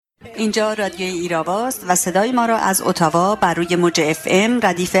اینجا رادیوی ایراواست و صدای ما را از اتاوا بر روی موج FM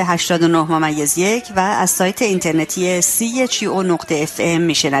ردیف 89.1 و از سایت اینترنتی chio.fm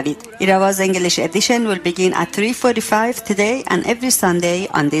میشنوید. Irava's English edition will begin at 3:45 today and every Sunday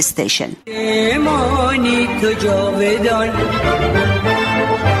on this station.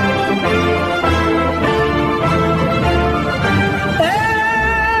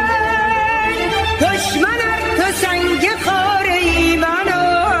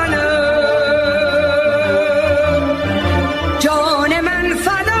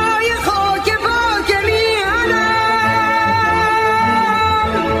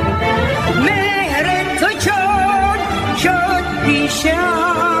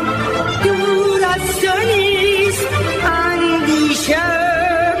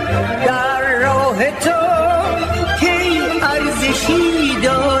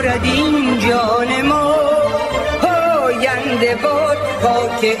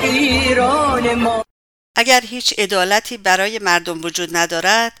 اگر هیچ عدالتی برای مردم وجود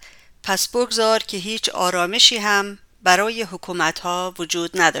ندارد، پس بگذار که هیچ آرامشی هم برای حکومت‌ها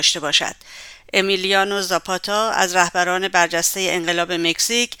وجود نداشته باشد. امیلیانو زاپاتا از رهبران برجسته انقلاب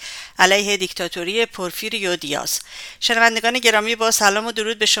مکزیک علیه دیکتاتوری پورفیریو دیاز. شنوندگان گرامی، با سلام و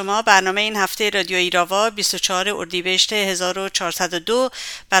درود به شما. برنامه این هفته رادیو ایراوا 24 اردیبهشت 1402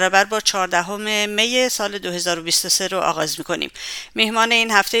 برابر با 14 می سال 2023 رو آغاز می‌کنیم. میهمان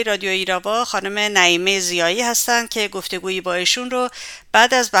این هفته رادیو ایراوا خانم نایمه زیایی هستند که گفتگویی با ایشون رو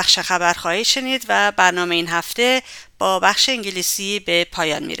بعد از بخش خبر خواهید شنید و برنامه این هفته با بخش انگلیسی به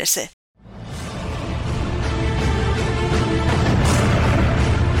پایان میرسه.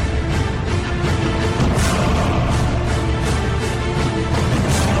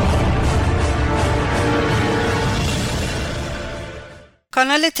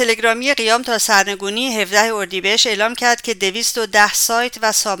 کانال تلگرامی قیام تا سرنگونی 17 اردیبهشت اعلام کرد که 210 سایت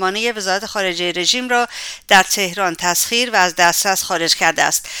و سامانه وزارت خارجه رژیم را در تهران تسخیر و از دسترس خارج کرده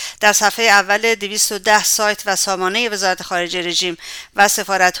است. در صفحه اول 210 سایت و سامانه وزارت خارجه رژیم و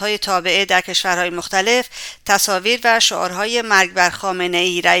سفارت‌های تابعه در کشورهای مختلف تصاویر و شعارهای مرگ بر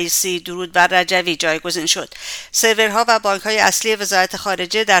خامنه‌ای، رئیسی، درود بر رجوی جایگزین شد. سرورها و بانک‌های اصلی وزارت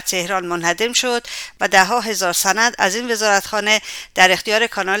خارجه در تهران منهدم شد و ده‌ها هزار سند از این وزارتخانه در اختیار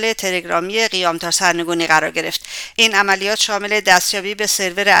کانال تلگرامی قیام تا سرنگونی قرار گرفت. این عملیات شامل دستیابی به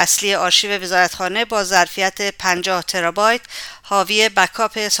سرور اصلی آرشیو وزارتخانه با ظرفیت 50 ترابایت حاوی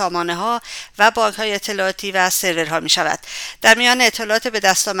بکاپ سامانه ها و بانک های اطلاعاتی و سرورها می شود. در میان اطلاعات به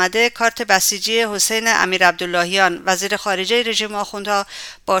دست آمده، کارت بسیجی حسین امیرعبداللهیان وزیر خارجه رژیم آخوندها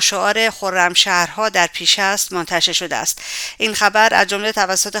با شعار خرمشهرها در پیش است منتشر شده است. این خبر از جمله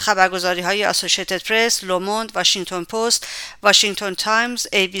توسط خبرگزاری های اسوسییتد پرس، لوموند، واشنگتن پست، واشنگتن تایمز،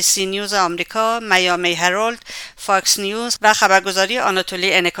 ABC نیوز آمریکا، میامی هرالد، فاکس نیوز و خبرگزاری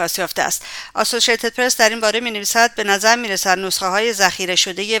آناتولی انعکاس یافته است. اسوسییتد پرس در این باره می نویسد به نظر می رسد نسخه‌های ذخیره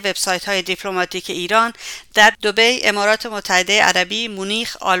شده وبسایت‌های دیپلماتیک ایران در دبی، امارات متحده عربی،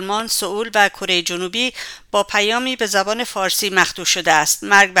 مونیخ، آلمان، سئول و کره جنوبی با پیامی به زبان فارسی مخطوط شده است: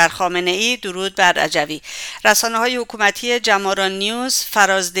 مرگ بر خامنه‌ای، درود بر رجوی. رسانه‌های حکومتی جماران نیوز،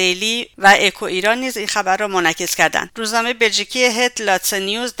 فراز دیلی و اکو ایران نیز این خبر را منعکس کردند. روزنامه بلژیکی هت لاتس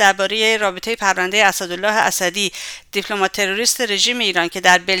نیوز درباره رابطه پرونده اسدالله اسدی، دیپلمات تروریست رژیم ایران که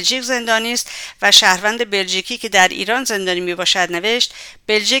در بلژیک زندانی است و شهروند بلژیکی که در ایران زندانی میباشد نوشت: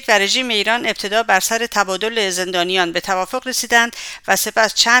 بلژیک و رژیم ایران ابتدا بر سر تبادل زندانیان به توافق رسیدند و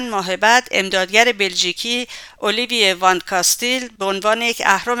سپس چند ماه بعد امدادگر بلژیکی اولیویه وان کاستیل به عنوان یک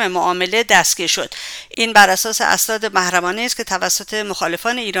اهرم معامله دستگیر شد. این بر اساس اسناد محرمانه است که توسط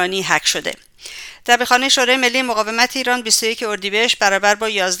مخالفان ایرانی حک شده. دبیرخانه شورای ملی مقاومت ایران 21 اردیبهشت برابر با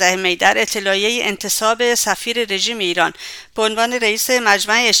 11 می در اطلاعیه انتصاب سفیر رژیم ایران به عنوان رئیس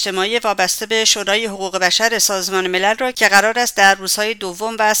مجمع اجتماعی وابسته به شورای حقوق بشر سازمان ملل را که قرار است در روزهای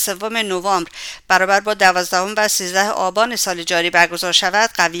 2 و 3 نوامبر برابر با 12 و 13 آبان سال جاری برگزار شود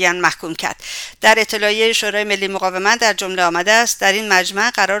قویاً محکوم کرد. در اطلاعیه شورای ملی مقاومت در جمله آمده است: در این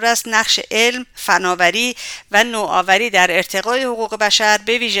مجمع قرار است نقش علم، فناوری و نوآوری در ارتقای حقوق بشر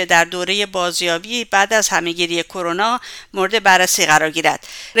به ویژه در دوره بازیابی بعد از همهگیری کرونا مورد بررسی قرار گیرد.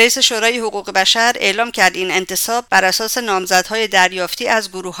 رئیس شورای حقوق بشر اعلام کرد این انتصاب بر اساس نامزدهای دریافتی از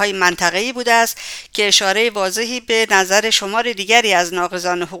گروه‌های منطقه‌ای بوده است که اشاره واضحی به نظر شمار دیگری از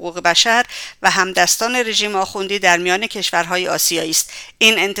ناقضان حقوق بشر و همدستان رژیم آخوندی در میان کشورهای آسیایی است.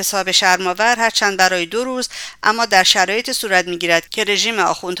 این انتصاب شرم‌آور هرچند برای 2 روز اما در شرایط صورت می‌گیرد که رژیم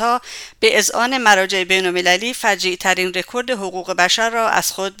آخوندها به اذعان مراجع بین‌المللی فجیع‌ترین رکورد حقوق بشر را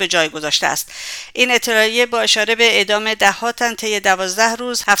از خود به جای گذاشته است. است. این اطلاعیه با اشاره به اعدام ده‌ها تن طی 12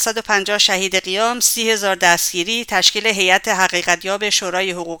 روز، 750 شهید قیام، 30,000 دستگیری، تشکیل هیئت حقیقتیاب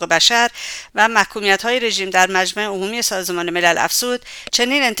شورای حقوق بشر و محکومیت‌های رژیم در مجمع عمومی سازمان ملل افزود،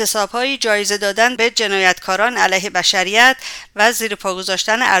 چنین انتصاب‌هایی جایزه دادن به جنایتکاران علیه بشریت و زیر پا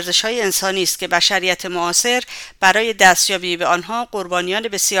گذاشتن ارزش‌های انسانی است که بشریت معاصر برای دستیابی به آنها قربانیان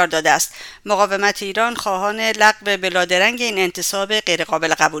بسیار داده است. مقاومت ایران خواهان لغو بلادرنگ این انتصاب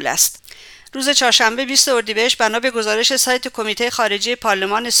غیرقابل قبول است. روز چهارشنبه 20 اردیبهشت بنا به گزارش سایت کمیته خارجی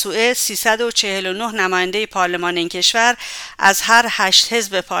پارلمان سوئد، 349 نماینده پارلمان این کشور از هر 8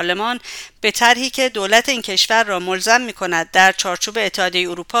 حزب پارلمان به طرحی که دولت این کشور را ملزم می‌کند در چارچوب اتحادیه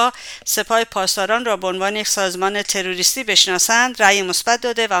اروپا سپاه پاسداران را به عنوان یک سازمان تروریستی بشناسند، رأی مثبت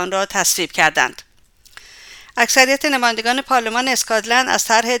داده و آن را تصویب کردند. اکثریت نمایندگان پارلمان اسکاتلند از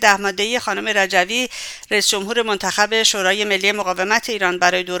طرح 10 ماده‌ای خانم رجوی، رئیس جمهور منتخب شورای ملی مقاومت ایران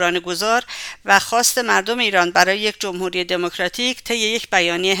برای دوران گذار و خواست مردم ایران برای یک جمهوری دموکراتیک طی یک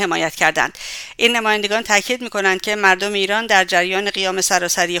بیانیه حمایت کردند. این نمایندگان تاکید می‌کنند که مردم ایران در جریان قیام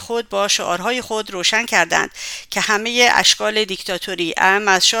سراسری خود با شعارهای خود روشن کردند که همه اشکال دیکتاتوری، اعم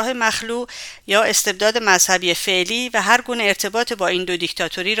از شاه مخلوع یا استبداد مذهبی فعلی و هر گونه ارتباط با این دو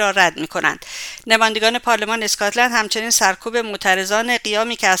دیکتاتوری را رد می‌کنند. نمایندگان پارلمان اسکاتلند همچنین سرکوب معترضان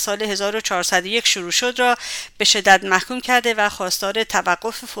قیامی که از سال 1401 شروع شد را به شدت محکوم کرده و خواستار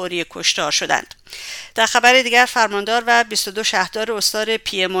توقف فوری کشتار شدند. در خبر دیگر فرماندار و 22 شهردار استان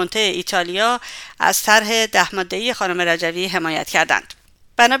پیمونته ایتالیا از طرح 10 ماده‌ای خانم رجوی حمایت کردند.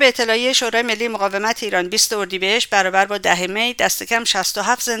 بنا به اطلاعیه شورای ملی مقاومت ایران 20 اردیبهشت برابر با 10 می دست کم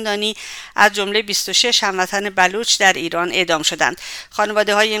 67 زندانی از جمله 26 هموطن بلوچ در ایران اعدام شدند.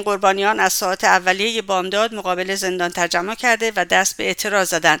 خانواده‌های این قربانیان از ساعات اولیه بامداد مقابل زندان تجمع کرده و دست به اعتراض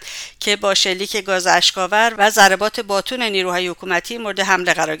زدند که با شلیک گاز اشک‌آور و ضربات باتون نیروهای حکومتی مورد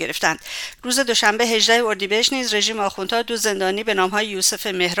حمله قرار گرفتند. روز دوشنبه 18 اردیبهشت نیز رژیم آخوندها 2 زندانی به نام‌های یوسف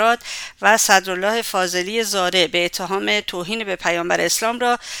مهراد و صدرالله فاضلی زاره به اتهام توهین به پیامبر اسلام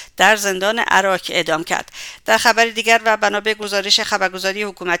را در زندان عراق اعدام کرد. در خبر دیگر و بنا به گزارش خبرگزاری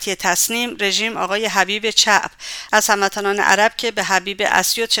حکومتی تصنیم، رژیم آقای حبیب چعب از هموطنان عرب که به حبیب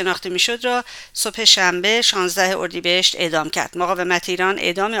اسیوط شناخته میشد را صبح شنبه 16 اردیبهشت اعدام کرد. مقاومت ایران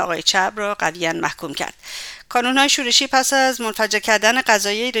اعدام آقای چعب را قطعاً محکوم کرد. کانون‌های شورشی پس از منفجر کردن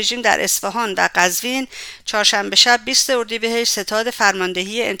قضایی رژیم در اصفهان و قزوین، چهارشنبه شب 20 اردیبهشت ستاد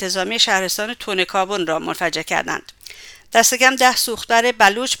فرماندهی انتظامی شهرستان تونکابون را منفجر کردند. دست کم 10 سوختور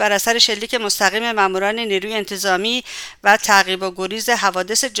بلوچ بر اثر شلیک مستقیم ماموران نیروی انتظامی و تعقیب و گریز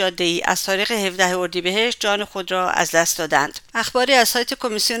حوادث جاده‌ای از تاریخ 17 اردیبهشت جان خود را از دست دادند. اخباری از سایت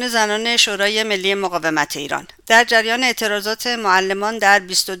کمیسیون زنان شورای ملی مقاومت ایران: در جریان اعتراضات معلمان در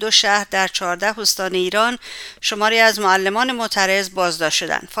 22 شهر در 14 استان ایران، شماری از معلمان معترض بازداشت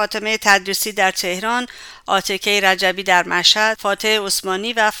شدند. فاطمه تدریسی در تهران، عاتکه رجبی در مشهد، فاتح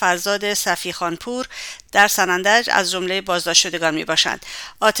عثمانی و فرزاد صفیخانپور در سنندج از جمله بازداشت شدگان می باشند.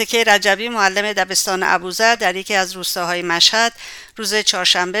 عاتکه رجبی معلم دبستان ابوذر در یکی از روستاهای مشهد روز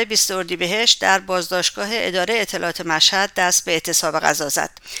چهارشنبه 20 اردیبهشت در بازداشتگاه اداره اطلاعات مشهد دست به اعتصاب غذا زد.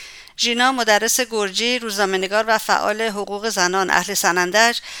 ژینا مدرس گرجی، روزنامه‌نگار و فعال حقوق زنان اهل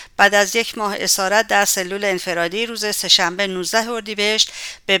سنندج، بعد از 1 ماه اسارت در سلول انفرادی روز سه‌شنبه 19 اردیبهشت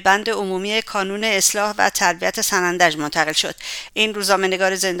به بند عمومی کانون اصلاح و تربیت سنندج منتقل شد. این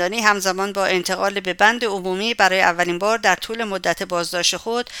روزنامه‌نگار زندانی همزمان با انتقال به بند عمومی برای اولین بار در طول مدت بازداشت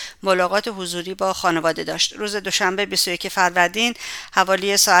خود ملاقات حضوری با خانواده داشت. روز دوشنبه 21 فروردین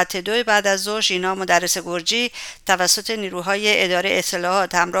حوالی ساعت 2 بعد از ظهر، ژینا مدرس گرجی توسط نیروهای اداره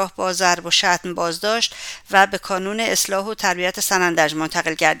اطلاعات همراه با ضرب و شتم بازداشت و به کانون اصلاح و تربیت سنندج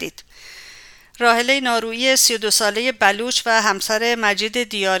منتقل گردید. راحله نارویی 32 ساله بلوچ و همسر مجید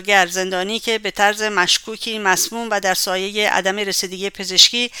دیارگر زندانی که به طرز مشکوکی مسموم و در سایه عدم رسیدگی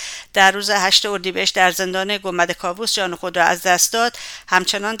پزشکی در روز 8 اردیبهشت در زندان گنبد کاووس جان خود را از دست داد،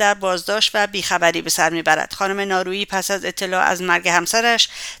 همچنان در بازداشت و بیخبری به سر میبرد. خانم نارویی پس از اطلاع از مرگ همسرش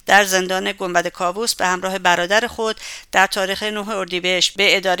در زندان گنبد کاووس به همراه برادر خود در تاریخ 9 اردیبهشت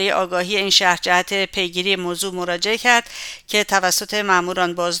به اداره آگاهی این شهر جهت پیگیری موضوع مراجعه کرد که توسط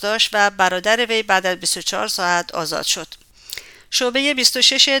ماموران بازداشت و برادر وی بعد از 24 ساعت آزاد شد. شعبه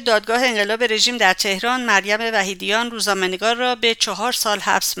 26 دادگاه انقلاب رژیم در تهران مریم وحیدیان روزنامه‌نگار را به 4 سال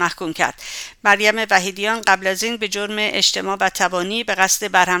حبس محکوم کرد. مریم وحیدیان قبل از این به جرم اجتماع و تبانی به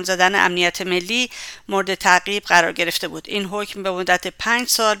قصد برهم زدن امنیت ملی مورد تعقیب قرار گرفته بود. این حکم به مدت 5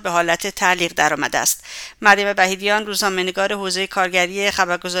 سال به حالت تعلیق درآمده است. مریم وحیدیان روزنامه‌نگار حوزه کارگری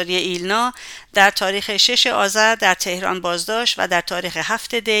خبرگزاری ایلنا در تاریخ 6 آذر در تهران بازداشت و در تاریخ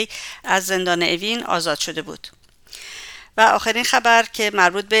 7 دی از زندان اوین آزاد شده بود. و آخرین خبر که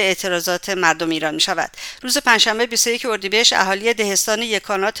مربوط به اعتراضات مردم ایران می شود. روز پنجشنبه 21 اردیبهشت اهالی دهستان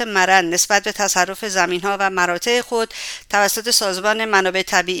یکانات مرن نسبت به تصرف زمین‌ها و مراتع خود توسط سازمان منابع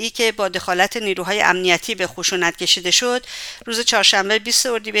طبیعی که با دخالت نیروهای امنیتی به خشونت کشیده شد، روز چهارشنبه 20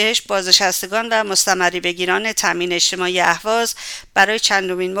 اردیبهشت بازنشستگان و مستمری بگیران تامین اجتماعی اهواز برای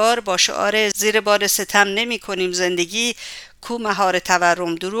چندمین بار با شعار زیر بار ستم نمی‌کنیم زندگی، کو مهار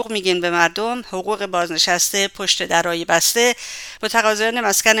تورم، دروغ میگین به مردم، حقوق بازنشسته پشت درای بسته، متقاضیان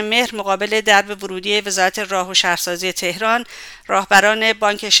مسکن مهر مقابل درب ورودی وزارت راه و شهرسازی تهران، راهبران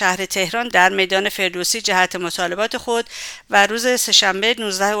بانک شهر تهران در میدان فردوسی جهت مطالبات خود و روز سه‌شنبه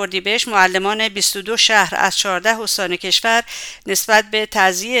 19 اردیبهشت معلمان 22 شهر از 14 استان کشور نسبت به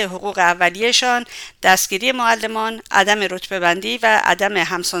تضییع حقوق اولیه‌شان، دستگیری معلمان، عدم رتبه‌بندی و عدم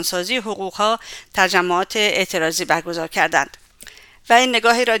همسانسازی حقوقها تجمعات اعتراضی برگزار کردند. و این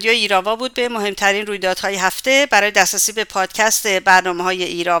نگاه رادیو ایراوا بود به مهمترین رویدادهای هفته. برای دسترسی به پادکست برنامه‌های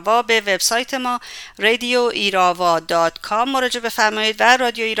ایراوا به وبسایت ما radioirava.com مراجعه بفرمایید و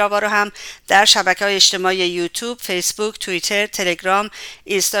رادیو ایراوا رو هم در شبکه‌های اجتماعی یوتیوب، فیسبوک، توییتر، تلگرام،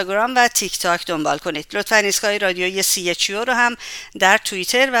 اینستاگرام و تیک تاک دنبال کنید. لطفاً ایستگاه رادیویی CHO رو هم در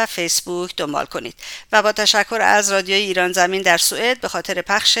توییتر و فیسبوک دنبال کنید. و با تشکر از رادیو ایران زمین در سوئد به خاطر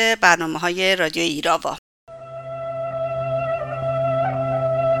پخش برنامه‌های رادیو ایراوا.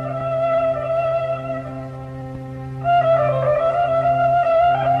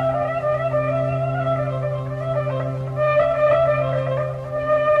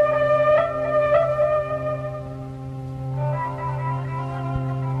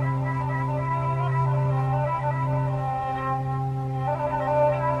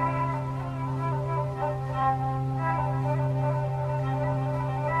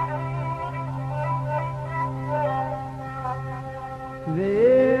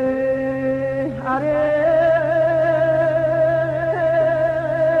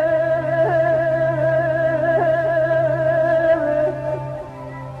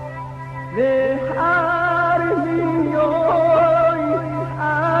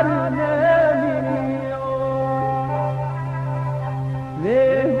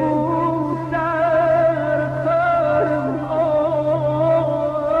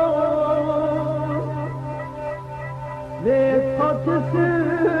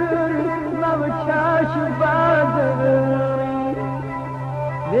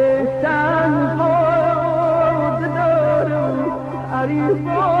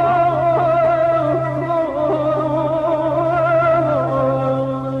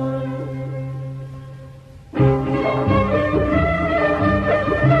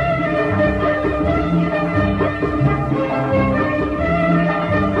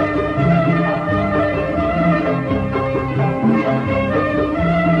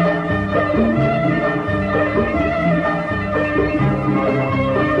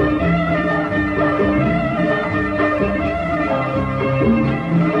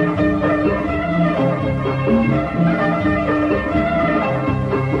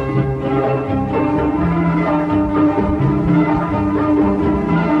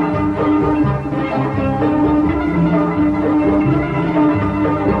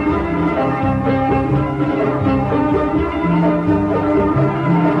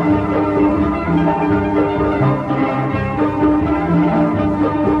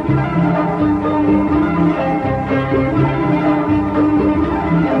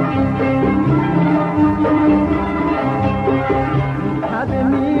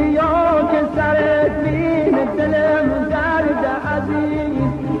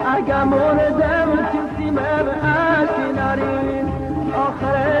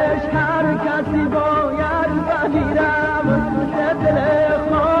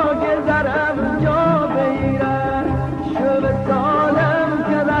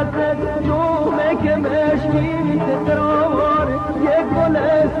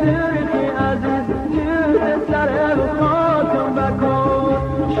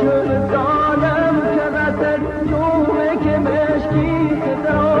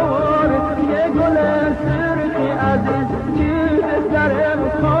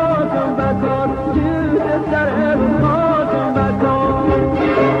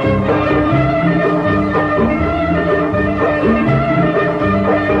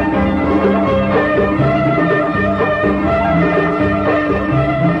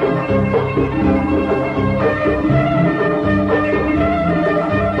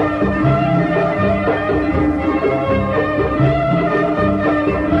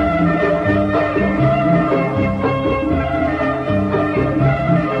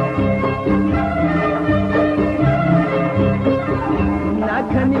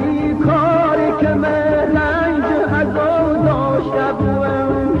 نکنی کاری که من رنج هزار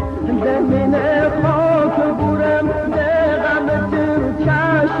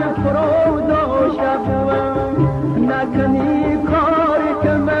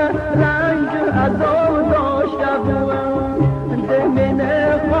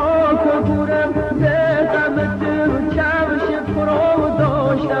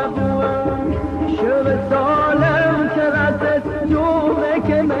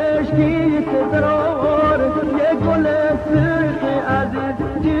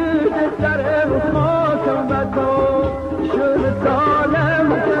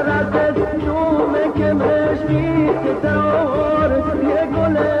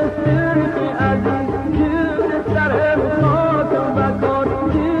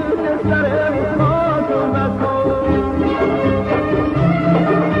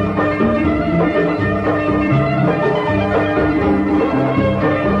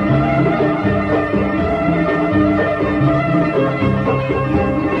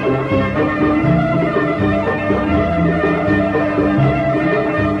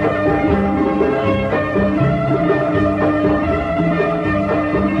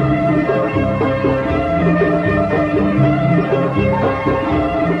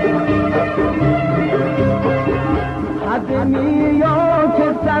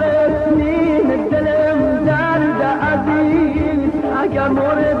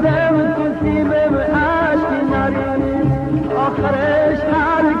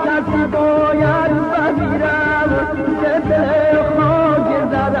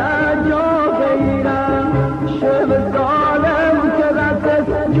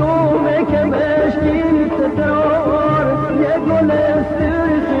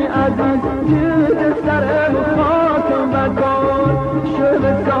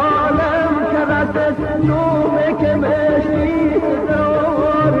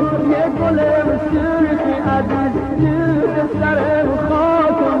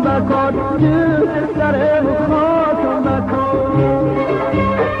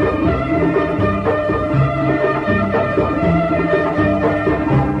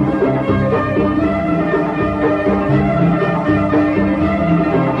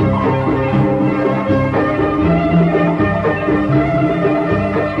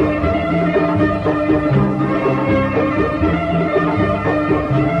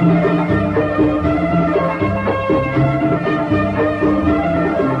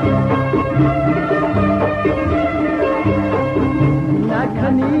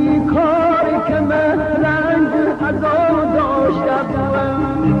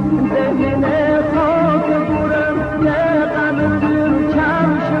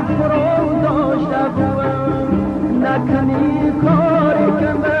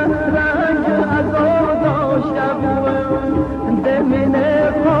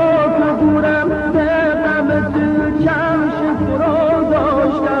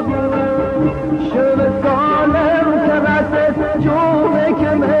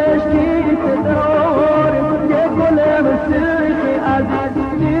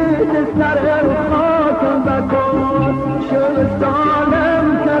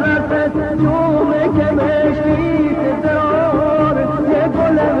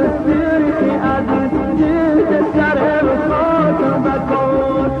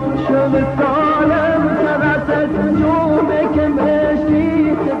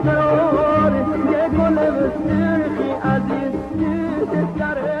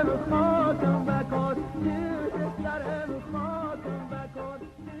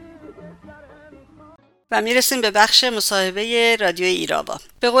و میرسیم به بخش مصاحبه رادیو ایراوا.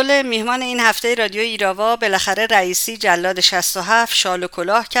 به قول میهمان این هفته رادیو ایراوا، بالاخره رئیسی جلاد 67 شال و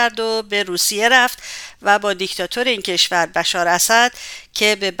کلاه کرد و به روسیه رفت و با دیکتاتور این کشور بشار اسد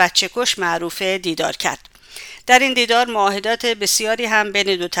که به بچه‌کش معروفه دیدار کرد. در این دیدار معاهدات بسیاری هم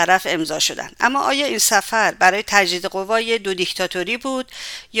بین دو طرف امضا شدند. اما آیا این سفر برای تجدید قوای دو دیکتاتوری بود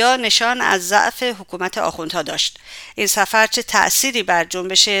یا نشان از ضعف حکومت آخوندها داشت؟ این سفر چه تأثیری بر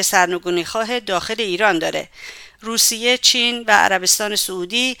جنبش سرنگونی‌خواه داخل ایران داره؟ روسیه، چین و عربستان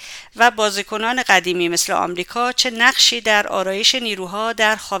سعودی و بازیکنان قدیمی مثل آمریکا چه نقشی در آرایش نیروها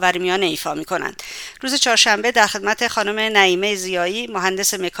در خاورمیانه ایفا می‌کنند؟ روز چهارشنبه در خدمت خانم نایمه زیایی،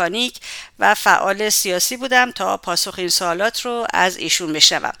 مهندس مکانیک و فعال سیاسی بودم تا پاسخ این سوالات رو از ایشون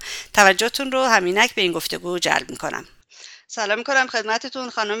بشنوم. توجهتون رو همینک به این گفتگو جلب می‌کنم. سلام می‌کنم خدمتتون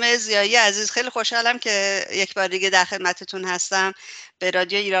خانم زیایی عزیز. خیلی خوشحالم که یک بار دیگه در خدمتتون هستم. به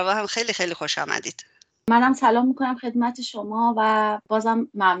رادیو ایراوا هم خیلی خیلی خوش آمدید. منم سلام میکنم خدمت شما و بازم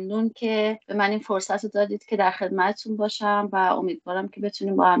ممنون که به من این فرصت رو دادید که در خدمتتون باشم و امیدوارم که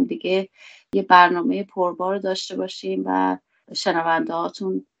بتونیم با هم دیگه یه برنامه پربار داشته باشیم و شنونده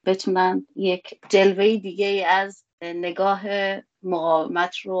هاتون بتونن یک جلوه دیگه از نگاه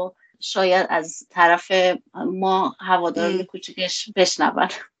مقاومت رو شاید از طرف ما هواداران کوچیکش بشنون.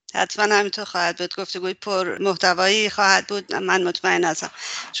 حتما همینطور خواهد بود. گفتگوی پر محتوایی خواهد بود. من مطمئن هستم.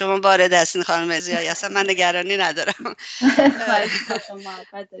 شما وارد هستین خانم زیایی، اصلا من نگرانی ندارم.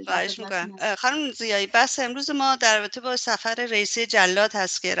 خواهش میکنم. خانم زیایی، بس امروز ما در رابطه با سفر رئیسی جلاد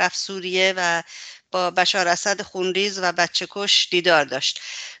هست که رفت سوریه و با بشار اسد خونریز و بچه‌کش دیدار داشت.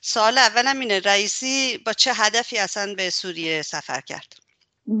 سوال اولم اینه، رئیسی با چه هدفی اصلا به سوریه سفر کرد؟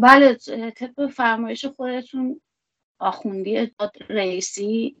 بله، طبق فرمایش خودتون آخوندی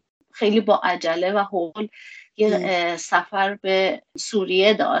رئیسی خیلی با عجله و هول یه سفر به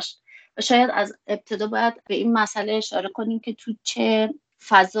سوریه داشت و شاید از ابتدا باید به این مسئله اشاره کنیم که تو چه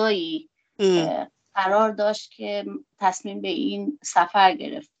فضایی قرار داشت که تصمیم به این سفر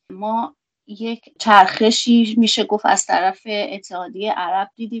گرفت. ما یک چرخشی میشه گفت از طرف اتحادیه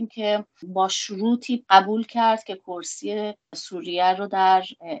عرب دیدیم که با شروطی قبول کرد که کرسی سوریه رو در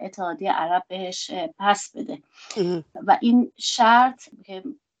اتحادیه عرب بهش پس بده و این شرط که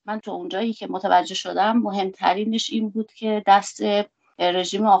من تو اونجایی که متوجه شدم مهمترینش این بود که دست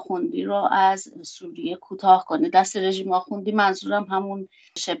رژیم آخوندی رو از سوریه کوتاه کنه. دست رژیم آخوندی منظورم همون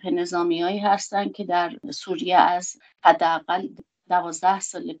شبه نظامیایی هستن که در سوریه از حداقل 12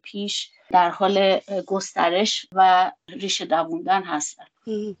 سال پیش در حال گسترش و ریشه دووندن هستن.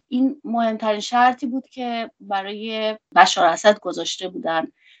 این مهمترین شرطی بود که برای بشار اسد گذاشته بودن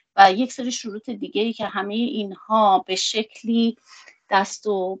و یک سری شروط دیگه‌ای که همه اینها به شکلی دست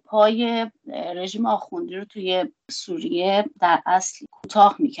و پای رژیم آخوندی رو توی سوریه در اصل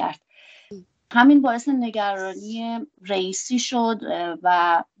کوتاه میکرد. همین باعث نگرانی رئیسی شد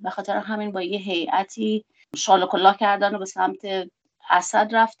و به خاطر همین با یه هیئتی شال و کلاه کردن و به سمت اسد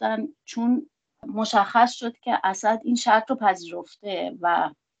رفتن، چون مشخص شد که اسد این شرط رو پذیرفته و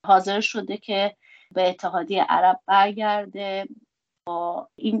حاضر شده که به اتحادیه عرب برگرده با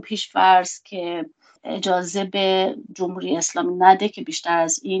این پیش‌فرض که اجازه به جمهوری اسلامی نده که بیشتر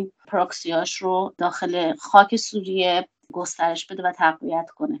از این پراکسیاش رو داخل خاک سوریه گسترش بده و تقویت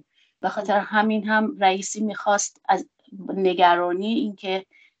کنه. به خاطر همین هم رئیسی میخواست از نگرانی اینکه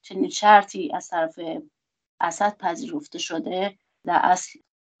چنین شرطی از طرف اسد پذیرفته شده در اصل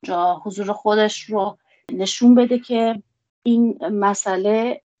جا حضور خودش رو نشون بده که این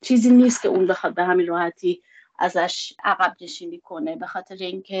مسئله چیزی نیست که اون بخواد به همین راحتی ازش عقب نشینی کنه، به خاطر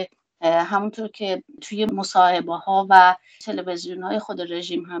اینکه همونطور که توی مصاحبه ها و تلویزیون های خود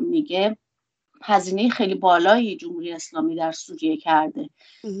رژیم هم میگه هزینه خیلی بالایی جمهوری اسلامی در سوریه کرده.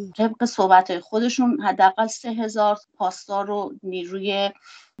 طبق صحبت خودشون حداقل 3000 پاسدار رو نیروی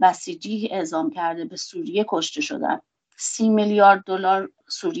بسیجی اعزام کرده به سوریه کشته شدن. 30 میلیارد دلار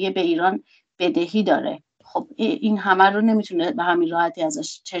سوریه به ایران بدهی داره. خب این همه رو نمیتونه به همین راحتی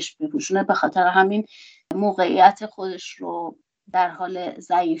ازش چشم بپوشونه، به خاطر همین موقعیت خودش رو در حال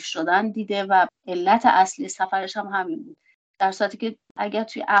ضعیف شدن دیده و علت اصلی سفرش هم همین بود. در صورتی که اگر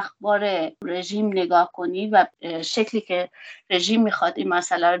توی اخبار رژیم نگاه کنی و شکلی که رژیم میخواد این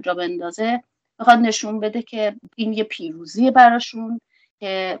مسئله رو جا بندازه، میخواد نشون بده که این یه پیروزیه براشون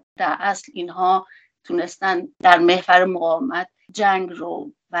که در اصل اینها تونستن در محور مقاومت جنگ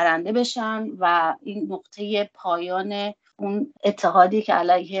رو برنده بشن و این نقطه پایان اون اتحادی که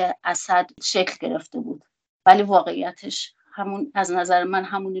علیه اسد شکل گرفته بود. ولی واقعیتش همون از نظر من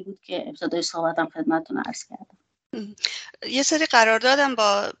همونی بود که ابتدای صحبتم خدمتتون عرض کردم. یه سری قراردادم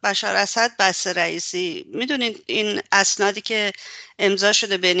با بشار اسد بسته رئیسی. میدونید این اسنادی که امضا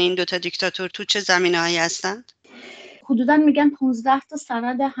شده بین این دوتا دیکتاتور تو چه زمینه‌هایی هستند؟ حدوداً میگن 15 تا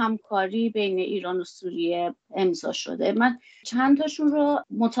سند همکاری بین ایران و سوریه امضا شده. من چند تاشون رو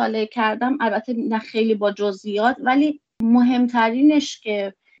مطالعه کردم، البته نه خیلی با جزئیات، ولی مهمترینش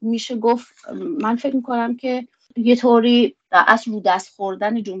که میشه گفت من فکر میکنم که یه طوری در اصل رو دست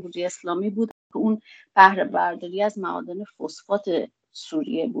خوردن جمهوری اسلامی بود که اون بهره برداری از معادن فسفات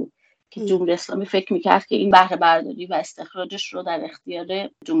سوریه بود که جمهوری اسلامی فکر میکرد که این بهره برداری و استخراجش رو در اختیار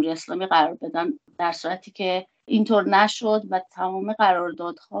جمهوری اسلامی قرار بدن، در صورتی که اینطور نشد و تمام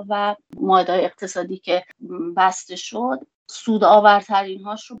قراردادها و معاهده‌های اقتصادی که بسته شد سودآورترین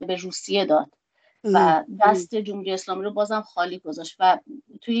هاش رو به روسیه داد و دست جمهوری اسلامی رو بازم خالی گذاشت و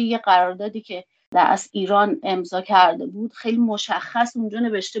توی یه قراردادی که از ایران امضا کرده بود خیلی مشخص اونجا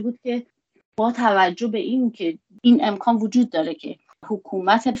نوشته بود که با توجه به این که این امکان وجود داره که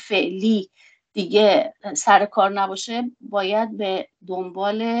حکومت فعلی دیگه سر کار نباشه، باید به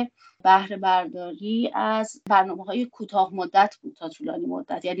دنبال بهره برداری از برنامه‌های کوتاه مدت بود تا طولانی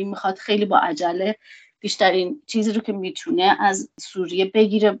مدت. یعنی میخواد خیلی با عجله بیشترین چیزی رو که میتونه از سوریه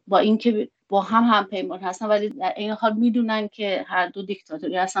بگیره، با اینکه با هم پیمان هستن ولی در این حال میدونن که هر دو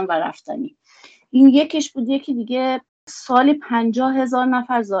دیکتاتوری هستن و رفتنی. این یکیش بود. یکی دیگه سالی 50,000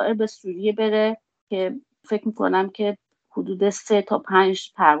 نفر زائر به سوریه بره که فکر میکنم که حدود 3 تا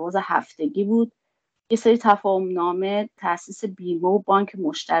 5 پرواز هفتگی بود. یه سری تفاهم نامه تأسیس بیمه و بانک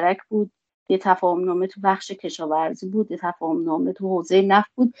مشترک بود، یه تفاهم نامه تو بخش کشاورزی بود، یه تفاهم نامه تو حوزه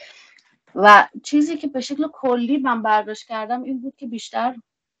نفت بود و چیزی که به شکل کلی من برداشت کردم این بود که بیشتر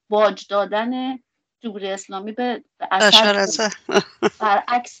باج دادن جمهوری اسلامی به اسد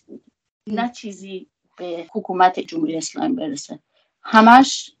برعکس بود، نه چیزی به حکومت جمهوری اسلامی برسه.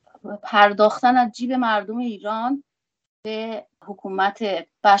 همش پرداختن از جیب مردم ایران به حکومت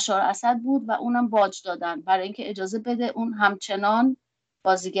بشار اسد بود و اونم باج دادن برای اینکه اجازه بده اون همچنان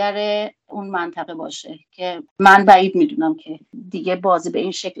بازیگر اون منطقه باشه، که من بعید میدونم که دیگه بازی به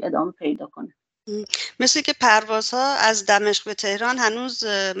این شکل ادامه پیدا کنه. مثل که پروازها از دمشق به تهران هنوز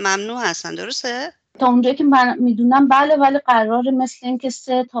ممنوع هستن، درسته؟ تا اونجایی که من میدونم بله، ولی قرار مثل این که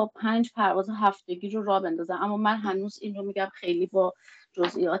 3 تا 5 پرواز هفتگی رو راه بندازن، اما من هنوز این رو میگم خیلی با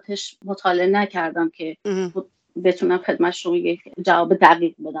جزئیاتش مطالعه نکردم که بتونم خدمت شما یک جواب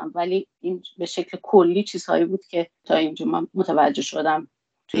دقیق بدم، ولی این به شکل کلی چیزهایی بود که تا اینجا من متوجه شدم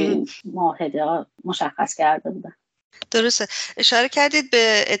توی این معاهده مشخص کرده بودن. درسته. اشاره کردید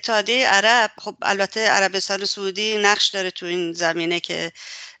به اتحادیه عرب. خب البته عربستان سعودی نقش داره تو این زمینه که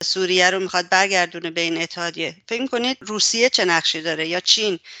سوریه رو میخواد برگردونه به این اتحادیه. فکر کنید روسیه چه نقشی داره یا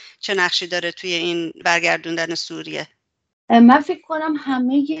چین چه نقشی داره توی این برگردوندن سوریه؟ من فکر کنم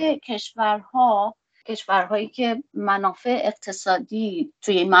همه کشورهایی که منافع اقتصادی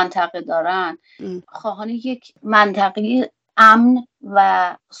توی این منطقه دارن خواهان یک منطقه امن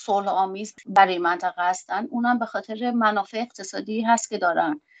و صلح آمیز برای منطقه هستن، اونم به خاطر منافع اقتصادی هست که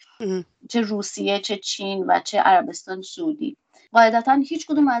دارن، چه روسیه، چه چین و چه عربستان سعودی. قاعدتا هیچ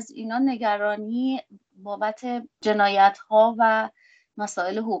کدوم از اینا نگرانی بابت جنایت ها و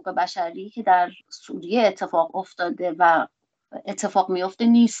مسائل حقوق بشری که در سوریه اتفاق افتاده و اتفاق میفته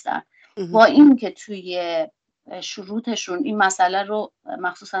نیستن. با این که توی شروطشون این مسئله رو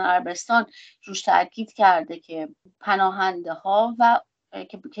مخصوصا عربستان روش تاکید کرده که پناهنده ها و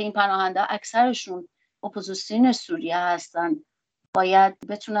که این پناهنده اکثرشون اپوزیسیون سوریه هستن باید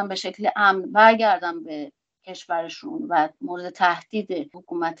بتونن به شکل امن برگردن به کشورشون و مورد تهدید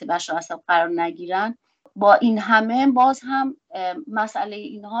حکومت بشار اسد قرار نگیرن. با این همه باز هم مسئله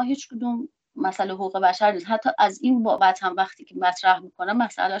اینها هیچ کدوم مسئله حقوق بشر نیست. حتی از این بابت هم وقتی که مطرح میکنن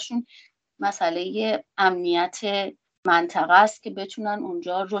مسئلهشون مسئله امنیت منطقه است که بتونن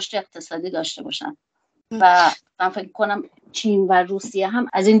اونجا رشد اقتصادی داشته باشن و من فکر کنم چین و روسیه هم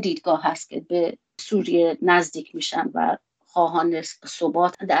از این دیدگاه هست که به سوریه نزدیک میشن و خواهان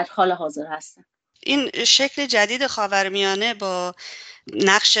ثبات در حال حاضر هستن. این شکل جدید خاورمیانه با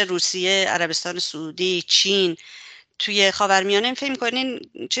نقش روسیه، عربستان سعودی، چین توی خاورمیانه فکر می‌کنین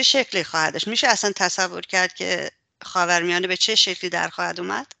چه شکلی خواهد داشت؟ میشه اصلا تصور کرد که خاورمیانه به چه شکلی در خواهد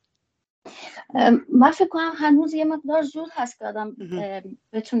اومد؟ من فکر کنم هنوز یه مقدار زود هست که آدم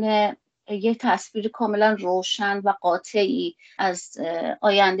بتونه یه تصویر کاملا روشن و قاطعی از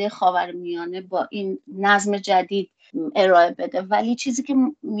آینده خاورمیانه با این نظم جدید ارائه بده، ولی چیزی که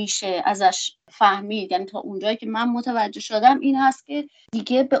میشه ازش فهمید، یعنی تا اونجایی که من متوجه شدم، این هست که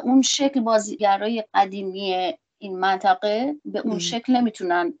دیگه به اون شکل بازیگرای قدیمی این منطقه به اون شکل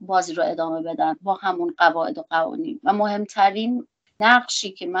نمیتونن بازی رو ادامه بدن با همون قواعد و قوانین. و مهمترین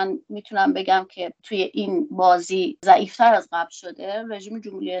نقشی که من میتونم بگم که توی این بازی ضعیفتر از قبل شده رژیم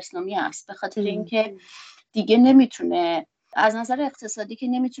جمهوری اسلامی است، به خاطر اینکه دیگه نمیتونه از نظر اقتصادی که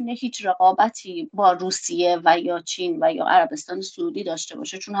نمیتونه هیچ رقابتی با روسیه و یا چین و یا عربستان سعودی داشته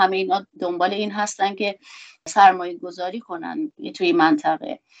باشه، چون همه اینا دنبال این هستن که سرمایه گذاری کنن توی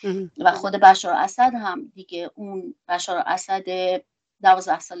منطقه و خود بشار اسد هم دیگه اون بشار اسد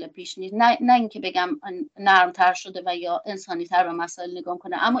 12 سال پیش نیست. نه اینکه بگم نرمتر شده و یا انسانی تر به مسائل نگاه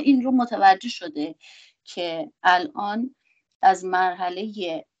کنه، اما این رو متوجه شده که الان از مرحله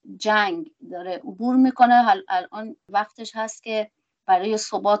جنگ داره عبور میکنه. الان وقتش هست که برای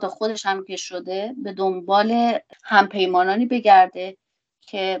ثبات خودش هم که شده به دنبال همپیمانانی بگرده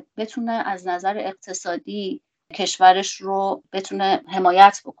که بتونه از نظر اقتصادی کشورش رو بتونه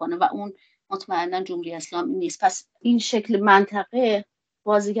حمایت بکنه و اون مطمئنا جمهوری اسلامی نیست. پس این شکل منطقه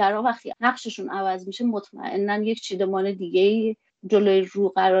بازیگرها وقتی نقششون عوض میشه مطمئنا یک چیدمان دیگه جلوی رو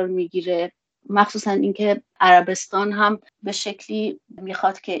قرار میگیره، مخصوصا اینکه عربستان هم به شکلی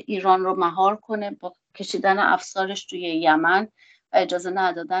میخواد که ایران رو مهار کنه با کشیدن افسارش توی یمن و اجازه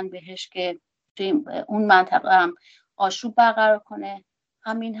ندادن بهش که توی اون منطقه هم آشوب برقرار کنه.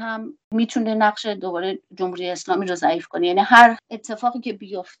 همین هم میتونه نقش دوباره جمهوری اسلامی رو ضعیف کنه. یعنی هر اتفاقی که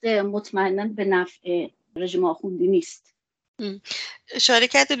بیفته مطمئنا به نفع رژیم آخوندی نیست. اشاره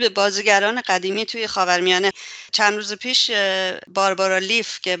کرده به بازیگران قدیمی توی خاورمیانه. چند روز پیش باربارا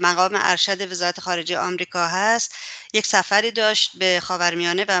لیف که مقام ارشد وزارت خارجه آمریکا هست یک سفری داشت به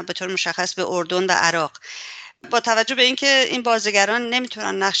خاورمیانه و به طور مشخص به اردن و عراق. با توجه به اینکه این بازیگران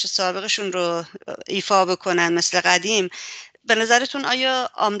نمیتونن نقش سابقشون رو ایفا بکنن مثل قدیم، به نظرتون آیا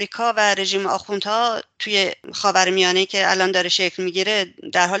آمریکا و رژیم آخوندها توی خاورمیانه که الان داره شکل میگیره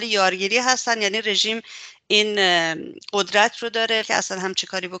در حال یارگیری هستن؟ یعنی رژیم این قدرت رو داره که اصلا هم چه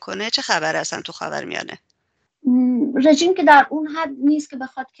کاری بکنه؟ چه خبره اصلا تو خاورمیانه؟ رژیم که در اون حد نیست که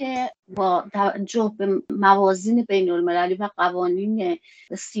بخواد که با توجه به موازین بین المللی و قوانین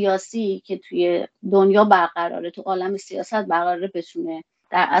سیاسی که توی دنیا برقراره، تو عالم سیاست برقراره، بتونه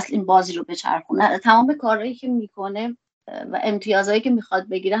در اصل این بازی رو بچرخونه. تمام کارهایی که میکنه و امتیازهایی که میخواد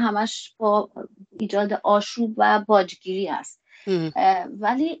بگیره همش با ایجاد آشوب و باجگیری است.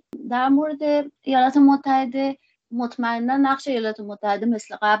 ولی در مورد ایالات متحده مطمئنا نقش ایالات متحده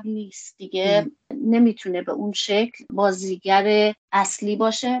مثل قبل نیست دیگه. نمیتونه به اون شکل بازیگر اصلی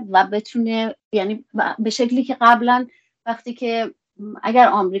باشه و بتونه، یعنی به شکلی که قبلا وقتی که اگر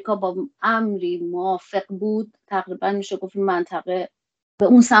آمریکا با امری موافق بود تقریبا میشه گفت منطقه به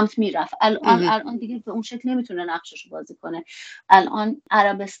اون سمت میرفت. الان دیگه به اون شکل نمیتونه نقشش رو بازی کنه. الان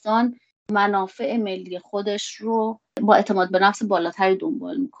عربستان منافع ملی خودش رو با اعتماد به نفس بالاتری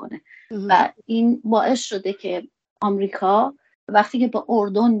دنبال میکنه و این باعث شده که آمریکا وقتی که با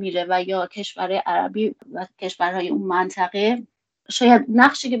اردن میره و یا کشورهای عربی و کشورهای اون منطقه، شاید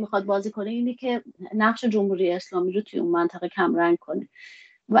نقشی که میخواد بازی کنه اینه که نقش جمهوری اسلامی رو توی اون منطقه کمرنگ کنه.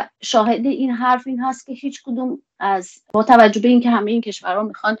 و شاهد این حرف این هست که هیچ کدوم از، با توجه به اینکه همه این کشورها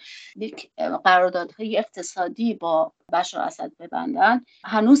میخوان یک قراردادهای اقتصادی با بشار اسد ببندن،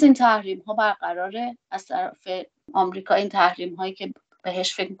 هنوز این تحریم ها برقراره از طرف آمریکا. این تحریم هایی که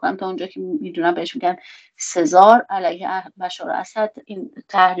بهش فکر میکنم تا اونجا که میدونم بهش میگن سزار علیه بشار اسد، این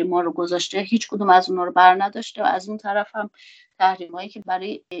تحریم ها رو گذاشته، هیچ کدوم از اونها رو بر نداشته. و از اون طرف هم تحریم هایی که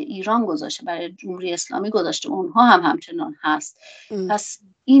برای ایران گذاشته، برای جمهوری اسلامی گذاشته، اونها هم همچنان هست. پس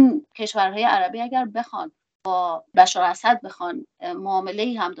این کشورهای عربی اگر بخوان با بشار اسد بخوان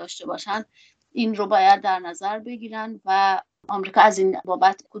معامله‌ای هم داشته باشن، این رو باید در نظر بگیرن و آمریکا از این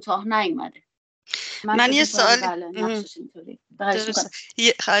بابت کوتاه نیامده. من یه سوال نقشش اینطوری.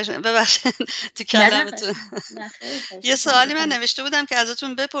 ببخشید تو کلامتون یه سوالی من نوشته بودم که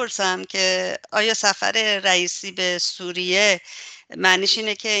ازتون بپرسم که آیا سفر رئیسی به سوریه معنیش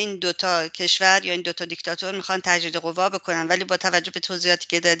اینه که این دوتا کشور یا این دوتا دیکتاتور میخوان تجدید قوا بکنن، ولی با توجه به توضیحاتی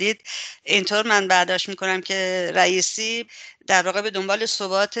که دادید اینطور من برداشت میکنم که رئیسی در واقع به دنبال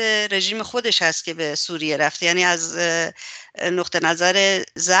ثبات رژیم خودش هست که به سوریه رفته، یعنی از نقطه نظر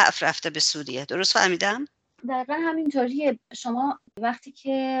ضعف رفته به سوریه. درست فهمیدم؟ دقیقا همینطوریه. شما وقتی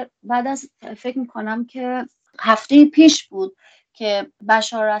که بعد از، فکر میکنم که هفته پیش بود که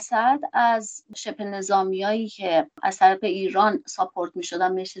بشار اسد از شبه نظامیایی که از طرف ایران ساپورت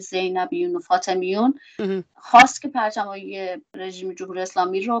میشدن مثل زینبیون و فاطمیون خواست که پرچمای رژیم جمهوری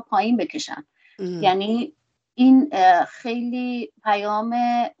اسلامی رو پایین بکشن. یعنی این خیلی پیام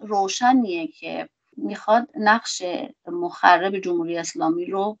روشنیه که میخواد نقش مخرب جمهوری اسلامی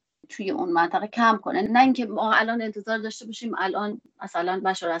رو توی اون منطقه کم کنه. نه اینکه ما الان انتظار داشته باشیم الان مثلا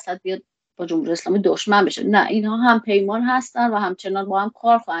بشار اسد بیاد با جمهوری اسلامی دشمن بشه، نه، اینها هم پیمان هستن و همچنان با هم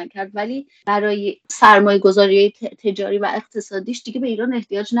کار خواهند کرد، ولی برای سرمایه گذاری تجاری و اقتصادیش دیگه به ایران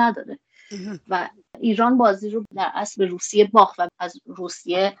احتیاج نداره و ایران بازی رو در اصل به روسیه باخت و از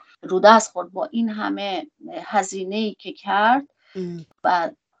روسیه رودست خورد با این همه هزینه‌ای که کرد و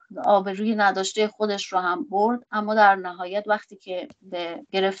آبروی نداشته خودش رو هم برد. اما در نهایت وقتی که به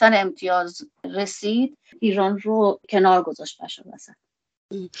گرفتن امتیاز رسید ایران رو کنار گذاشت بشار اسد.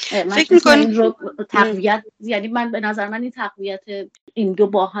 فکر می‌کنم این رو تقویت، یعنی من به نظر من این تقویت این دو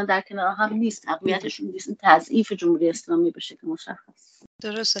باهن در کنار هم نیست، تقویتشون نیست، تضعیف جمهوری اسلامی به شکل مشخص.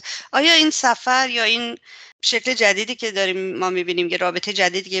 درسته. آیا این سفر یا این شکل جدیدی که داریم ما می‌بینیم که رابطه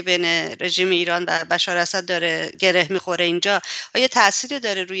جدیدی که بین رژیم ایران و بشار اسد داره گره می‌خوره اینجا، آیا تأثیری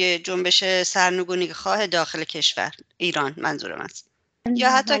داره روی جنبش سرنگونی‌خواه داخل کشور ایران منظورم است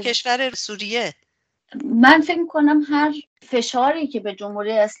یا حتی کشور سوریه؟ من فکر کنم هر فشاری که به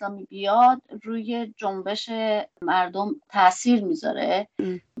جمهوری اسلامی بیاد روی جنبش مردم تاثیر میذاره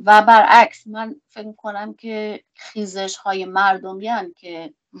و برعکس من فکر کنم که خیزش های مردمی هستند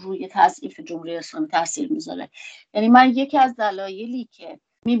که روی تضعیف جمهوری اسلامی تاثیر میذاره. یعنی من یکی از دلایلی که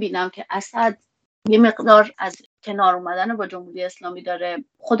میبینم که اسد یه مقدار از کنار اومدن با جمهوری اسلامی داره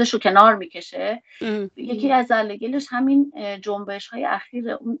خودش رو کنار میکشه، یکی از دلایلش همین جنبش های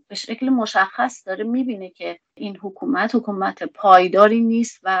اخیر اون به شکل مشخص داره میبینه که این حکومت پایداری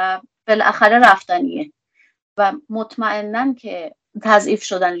نیست و بالاخره رفتنیه و مطمئنن که تضعیف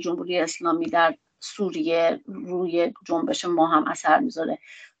شدن جمهوری اسلامی در سوریه روی جنبش ما هم اثر میذاره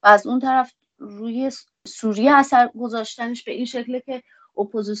و از اون طرف روی سوریه اثر گذاشتنش به این شکله که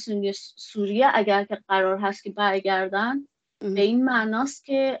اپوزیسیون سوریه اگر که قرار هست که برگردن به این معناست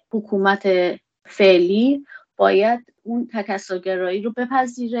که حکومت فعلی باید اون تکثرگرایی رو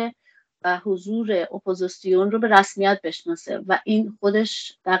بپذیره و حضور اپوزیسیون رو به رسمیت بشناسه و این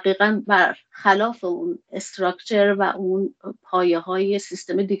خودش دقیقاً بر خلاف اون استراکچر و اون پایه های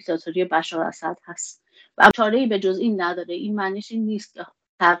سیستم دیکتاتوری بشار اسد هست و چاره‌ای به جز این نداره. این معنیش این نیست که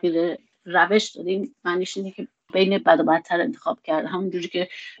تغییر روش داده، این معنیش اینه که بین بد و بدتر انتخاب کرده، همونجوری که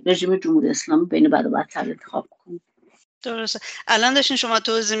رژیم جمهوری اسلامی بین بد و بدتر انتخاب کنه. درسته. الان داشتین شما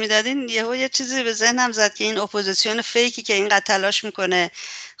توضیح میدادین یه چیزی به ذهنم زد که این اپوزیسیون فیکی که اینقدر تلاش میکنه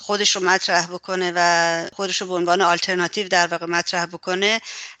خودش رو مطرح بکنه و خودش رو به عنوان آلترناتیو در واقع مطرح بکنه،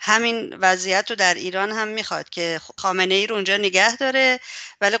 همین وضعیت رو در ایران هم میخواد که خامنه ای رو اونجا نگه داره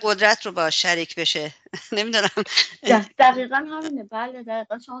ولی قدرت رو باش شریک بشه. نمیدونم. دقیقا همینه. بله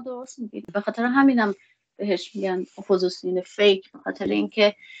دقیقا شما درست میگید. به خاطر همینم بهش میگن اپوزیسیون فیک، به خاطر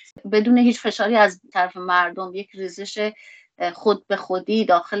اینکه بدون هیچ فشاری از طرف مردم یک ریزش خود به خودی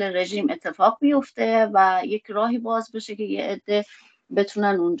داخل رژیم اتفاق بیفته و یک راهی باز بشه که یه عده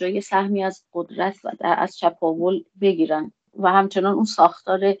بتونن اونجا یه سهمی از قدرت و از چپاول بگیرن و همچنان اون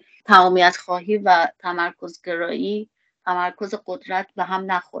ساختار تمامیت خواهی و تمرکز قدرت به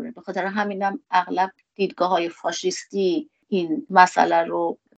هم نخوره. به خاطر همینم اغلب دیدگاه‌های فاشیستی این مسئله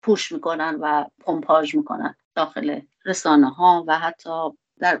رو پوش میکنن و پمپاژ میکنن داخل رسانه‌ها و حتی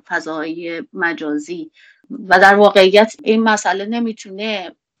در فضاهای مجازی و در واقعیت این مسئله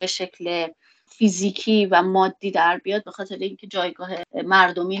نمیتونه به شکل فیزیکی و مادی در بیاد به خاطر اینکه جایگاه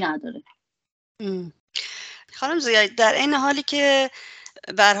مردمی نداره. خانم زیائی، در این حالی که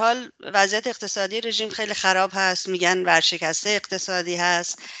به هر حال وضعیت اقتصادی رژیم خیلی خراب هست، میگن ورشکسته اقتصادی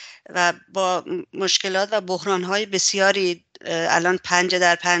هست و با مشکلات و بحران‌های بسیاری الان پنجه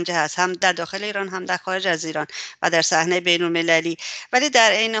در پنجه هست، هم در داخل ایران هم در خارج از ایران و در صحنه بین‌المللی، ولی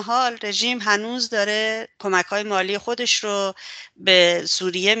در عین حال رژیم هنوز داره کمک‌های مالی خودش رو به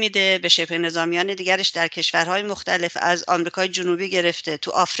سوریه میده، به شبه نظامیان دیگرش در کشورهای مختلف، از آمریکای جنوبی گرفته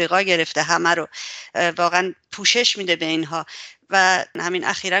تو آفریقا گرفته، همه رو واقعا پوشش میده به اینها و همین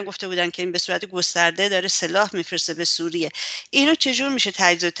اخیراً گفته بودن که این به صورت گسترده داره سلاح میفرسته به سوریه. اینو چجور میشه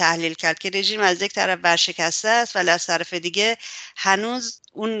تجزیه و تحلیل کرد که رژیم از یک طرف ورشکسته است ولی از طرف دیگه هنوز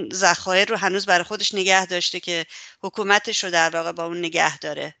اون ذخایر رو هنوز برای خودش نگه داشته که حکومتش رو در واقع با اون نگه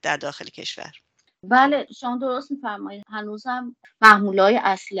داره در داخل کشور؟ بله شما درست میفرمایید. هنوزم محمولای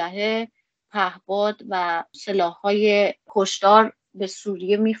اسلحه، پهپاد و سلاح‌های کشتار به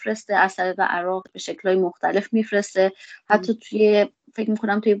سوریه میفرسته، از طریق عراق به شکل‌های مختلف میفرسته. حتی فکر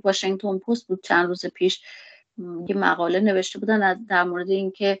میکنم توی واشنگتن پست بود چند روز پیش یه مقاله نوشته بودن در مورد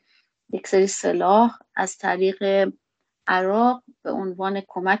اینکه یک سری سلاح از طریق عراق به عنوان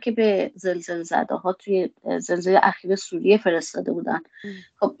کمک به زلزله زده ها توی زلزله اخیر سوریه فرستاده بودن.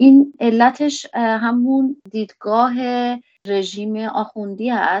 خب این علتش همون دیدگاه رژیم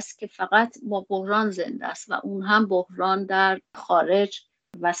آخوندی است که فقط با بحران زنده است و اون هم بحران در خارج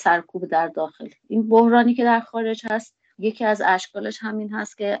و سرکوب در داخل. این بحرانی که در خارج هست یکی از اشکالش همین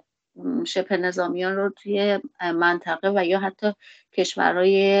هست که شبه نظامیان رو توی منطقه و یا حتی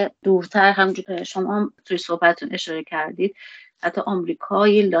کشورهای دورتر، همونجور که شما توی صحبتتون اشاره کردید، حتی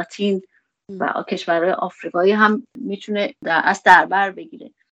آمریکای لاتین و کشورهای آفریقایی هم میتونه در بر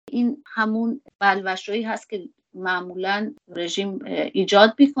بگیره. این همون بلوشویی هست که معمولا رژیم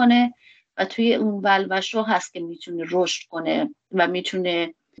ایجاد میکنه و توی اون بلوشو هست که میتونه رشد کنه و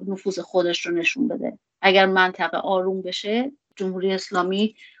میتونه نفوذ خودش رو نشون بده. اگر منطقه آروم بشه جمهوری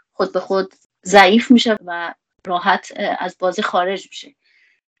اسلامی خود به خود ضعیف میشه و راحت از بازی خارج میشه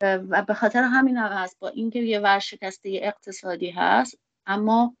و به خاطر همین هست با اینکه یه ورشکسته اقتصادی هست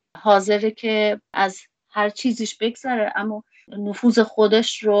اما حاضره که از هر چیزیش بگذره اما نفوذ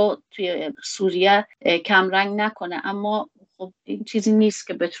خودش رو توی سوریه کمرنگ نکنه. اما خب این چیزی نیست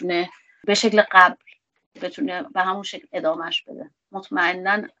که بتونه به شکل قبل بتونه به همون شکل ادامهش بده.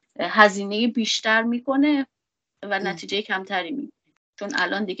 مطمئناً هزینه بیشتر میکنه و نتیجه کمتری میگیره، چون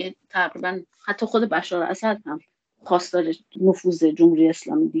الان دیگه تقریبا حتی خود بشار اسد هم خواستار نفوذ جمهوری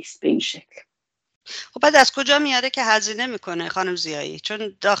اسلامی نیست به این شکل. خب بعد از کجا میاره که هزینه میکنه خانم زیایی؟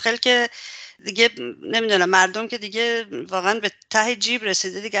 چون داخل که دیگه نمیدونم، مردم که دیگه واقعا به ته جیب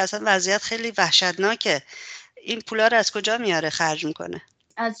رسیده دیگه، اصلا وضعیت خیلی وحشتناکه. این پولا رو از کجا میاره خرج میکنه؟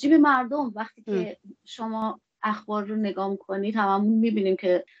 از جیب مردم. وقتی که شما اخبار رو نگاه میکنید هممون میبینیم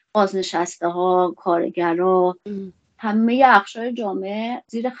که بازنشسته ها، کارگرها، همه اقشار جامعه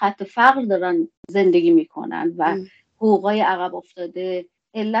زیر خط فقر دارن زندگی میکنن و حقوقای عقب افتاده.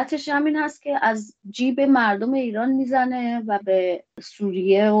 علتش همین هست که از جیب مردم ایران میزنه و به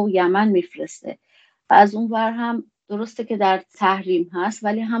سوریه و یمن میفرسته و از اون ور هم درسته که در تحریم هست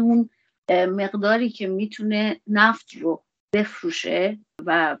ولی همون مقداری که میتونه نفت رو بفروشه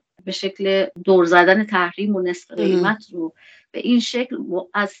و به شکل دور زدن تحریم و نصف قیمت رو به این شکل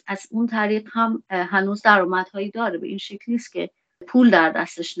از اون طریق هم هنوز درآمدهایی داره. به این شکل نیست که پول در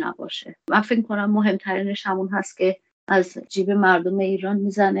دستش نباشه. من فکر کنم مهمترینش همون هست که از جیب مردم ایران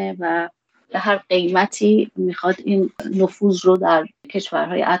میزنه و هر قیمتی میخواد این نفوذ رو در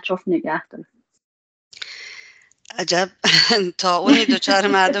کشورهای اطراف نگه داره. عجب طاعونی دوچار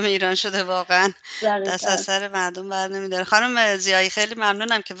مردم ایران شده، واقعا دست از دقیقاً. سر مردم بر نمیداره. خانم زیایی، خیلی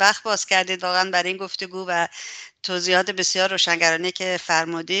ممنونم که وقت باز کردید واقعا برای این گفتگو و توضیحات بسیار روشنگرانه که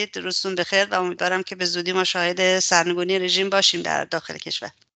فرمودید. روزتون بخیر و امیدوارم که به زودی ما شاهد سرنگونی رژیم باشیم در داخل کشور.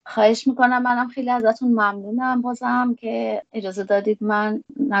 خواهش میکنم. منم خیلی ازتون ممنونم بازم که اجازه دادید من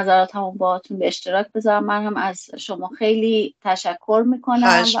نظراتمو باهاتون به اشتراک بذارم. من هم از شما خیلی تشکر میکنم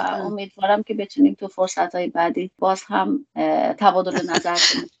خواهش و میکنم. امیدوارم که بتونیم تو فرصتهای بعدی باز هم تبادل نظر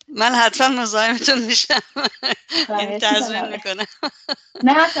کنیم. من حتما مزاحمتون میشم. این خواهش تضمین میکنم. میکنم.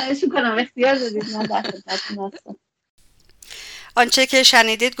 نه خواهش میکنم، اختیار دادید، من در خدمتتون هستم. آنچه که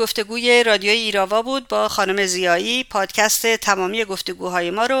شنیدید گفتگوی رادیوی ایراوا بود با خانم زیایی. پادکست تمامی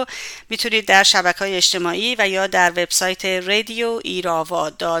گفتگوهای ما رو میتونید در شبکه‌های اجتماعی و یا در وبسایت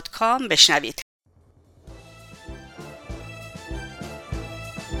radioirava.com بشنوید.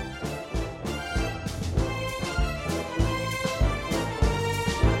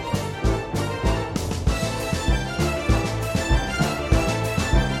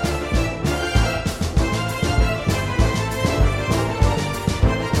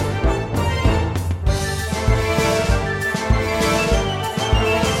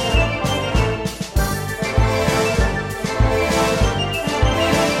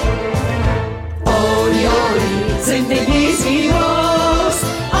 زندگی زیباست،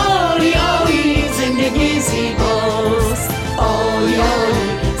 آری آری زندگی زیباست، آری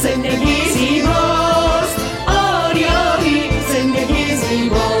آری زندگی زیباست، آری آری زندگی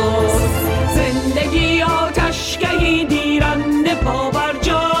زیباست. زندگی آتشگهی دیرنده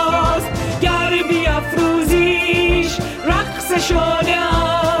پابرجاست، گر بیفروزیش رقص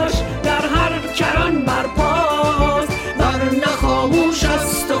شاده‌اش در هر کران برپاست، ورنه خاموش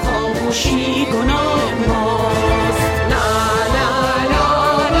است و خاموشی گناه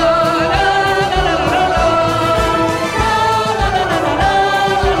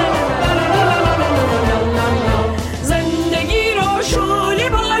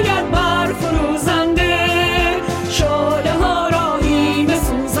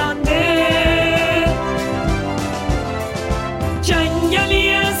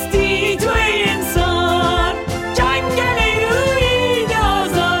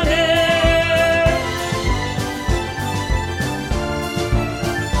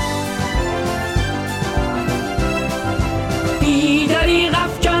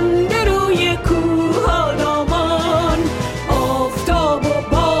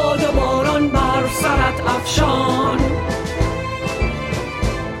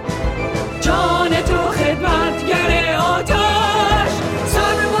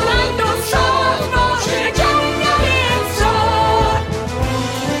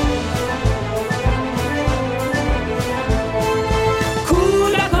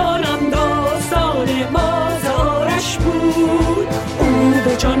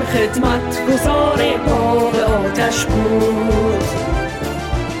خدمت گزار باغ آتش بود.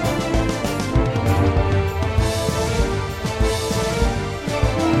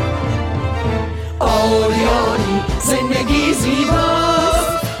 آری آری زندگی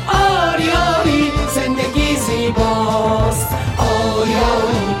زیباست، آری آری زندگی زیباست، آری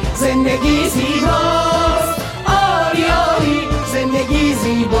آری زندگی زیباست، آری آری زندگی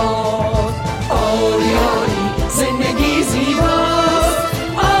زیباست، آری آری زندگی زیباست،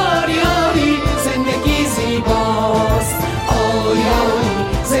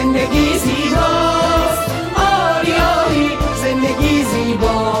 زندگی زیباست، آری آری زندگی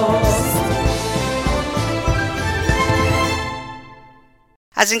زیباست.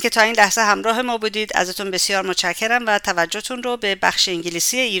 از اینکه تا این لحظه همراه ما بودید ازتون بسیار متشکرم و توجهتون رو به بخش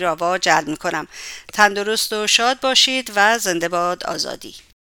انگلیسی ایراوا جلب میکنم. تندرست و شاد باشید و زنده باد آزادی.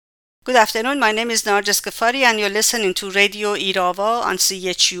 Good afternoon, my name is Narges Ghaffari and you're listening to Radio Irava on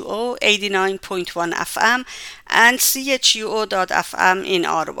CHUO 89.1 FM and CHUO.FM in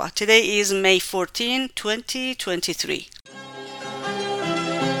Ottawa. Today is May 14, 2023.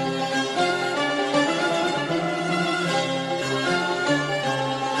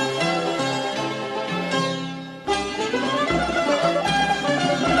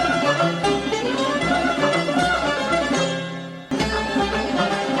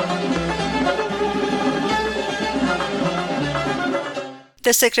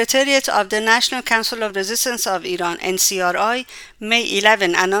 The Secretariat of the National Council of Resistance of Iran, NCRI, May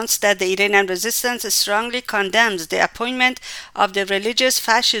 11 announced that the Iranian resistance strongly condemns the appointment of the religious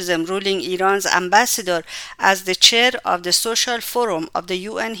fascism ruling Iran's ambassador as the chair of the Social Forum of the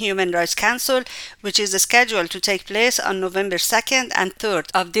UN Human Rights Council, which is scheduled to take place on November 2nd and 3rd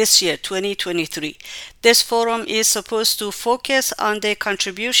of this year, 2023. This forum is supposed to focus on the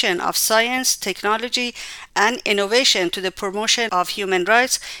contribution of science, technology, and innovation to the promotion of human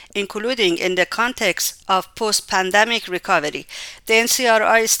rights, including in the context of post-pandemic recovery. The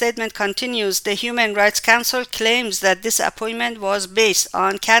NCRI statement continues, the Human Rights Council claims that this appointment was based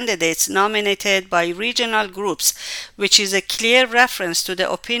on candidates nominated by regional groups, which is a clear reference to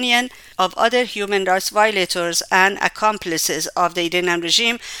the opinion of other human rights violators and accomplices of the Iranian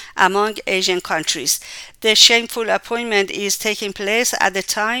regime among Asian countries. The shameful appointment is taking place at a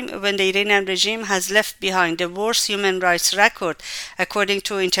time when the Iranian regime has left behind the worst human rights record, according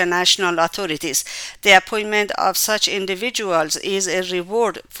to international authorities. The appointment of such individuals is a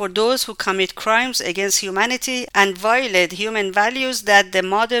reward for those who commit crimes against humanity and violate human values that the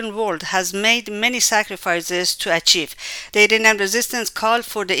modern world has made many sacrifices to achieve. The Iranian resistance called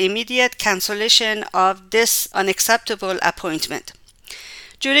for the immediate cancellation of this unacceptable appointment.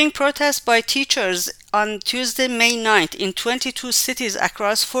 During protests by teachers on Tuesday, May 9th, in 22 cities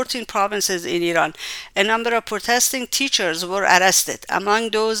across 14 provinces in Iran, a number of protesting teachers were arrested.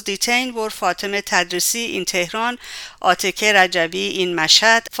 Among those detained were Fatemeh Tadrisi in Tehran, Atike Rajabi in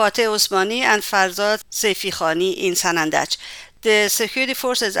Mashhad, Fateh Osmani and Farzad Seifikhani in Sanandaj. The security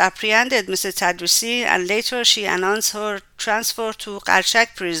forces apprehended Mrs. Tadrisi and later she announced her transfer to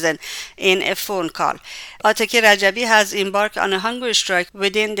Qarshak prison in a phone call. Atike Rajabi has embarked on a hunger strike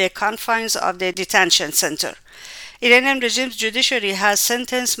within the confines of the detention center. Iranian regime's judiciary has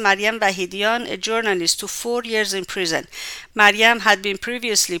sentenced Maryam Vahidian, a journalist, to 4 years in prison. Maryam had been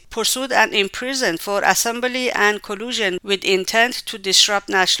previously pursued and imprisoned for assembly and collusion with intent to disrupt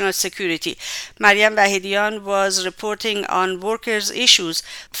national security. Maryam Vahidian was reporting on workers' issues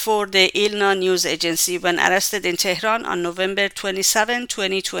for the ILNA news agency when arrested in Tehran on November 27,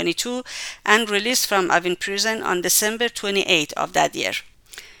 2022 and released from Evin prison on December 28 of that year.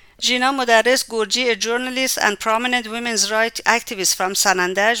 Jina Modarres Gurji, a journalist and prominent women's rights activist from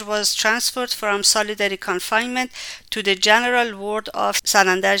Sanandaj, was transferred from solitary confinement to the General Ward of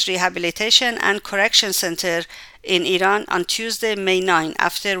Sanandaj Rehabilitation and Correction Center in Iran on Tuesday, May 9,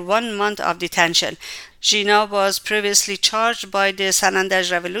 after 1 month of detention. Jina was previously charged by the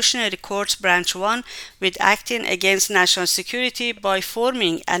Sanandaj Revolutionary Courts Branch 1 with acting against national security by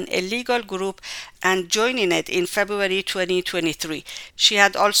forming an illegal group and joining it in February 2023. She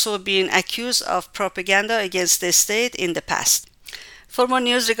had also been accused of propaganda against the state in the past. For more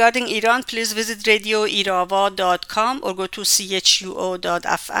news regarding Iran, please visit radioirava.com or go to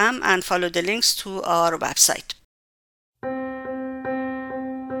chuo.fm and follow the links to our website.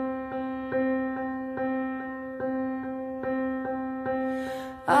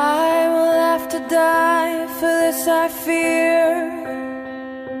 I will have to die, for this I fear.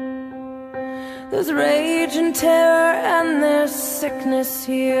 There's rage and terror and there's sickness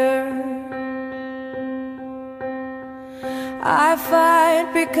here. I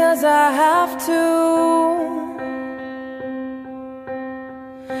fight because I have to.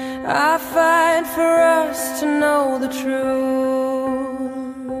 I fight for us to know the truth.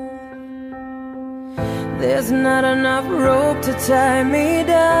 There's not enough rope to tie me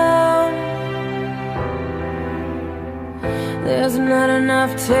down. There's not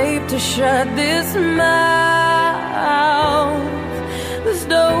enough tape to shut this mouth. The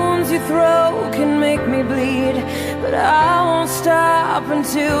stones you throw can make me bleed, but I won't stop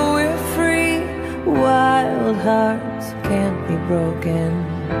until we're free. Wild hearts can't be broken.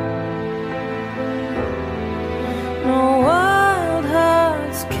 No, wild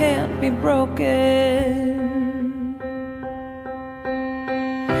hearts can't be broken.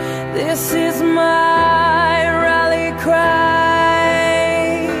 This is my rally cry.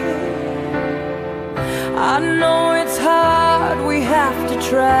 I know it's hard, we have to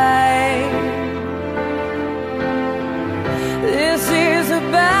try. This is a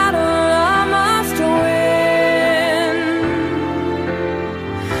battle I must win.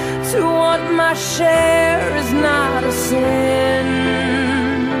 To want my share is not a sin.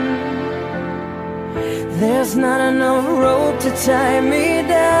 There's not enough rope to tie me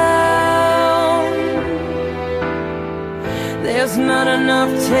down. There's not enough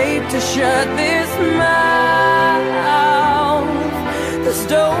tape to shut this mouth. The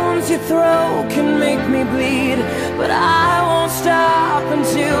stones you throw can make me bleed, but I won't stop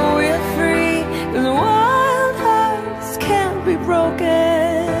until we're free. 'Cause wild hearts can't be broken.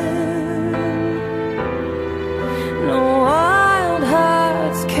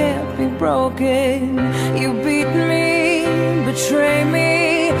 broken. You beat me, betray me,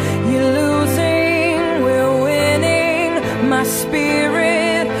 you're losing, we're winning. My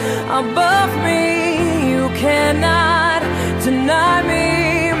spirit above me, you cannot deny me.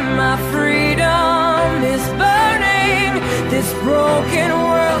 My freedom is burning, this broken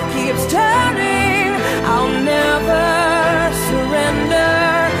world keeps turning. I'll never surrender,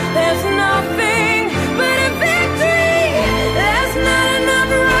 there's nothing but a victory. There's not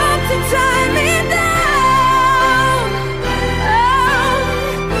enough rope to tie me down. Oh,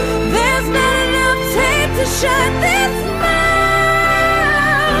 there's not enough tape to shut this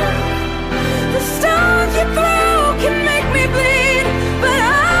mouth. The stones you throw can make me bleed, but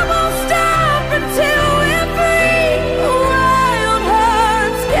I won't stop until we're free. Wild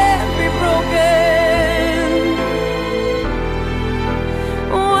hearts can't be broken.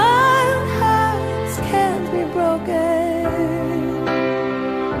 Wild hearts can't be broken.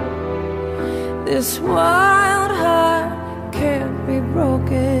 This wild heart can't be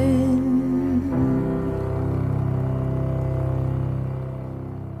broken.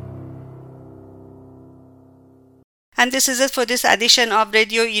 And this is it for this edition of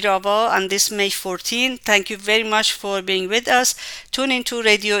Radio Irava on this May 14. Thank you very much for being with us. Tune into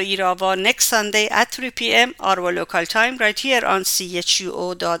Radio Irava next Sunday at 3 p.m. our local time right here on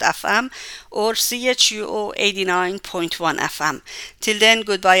chuo.fm or chuo 89.1 FM. Till then,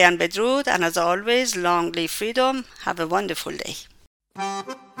 goodbye and bedrood. And as always, long live freedom. Have a wonderful day.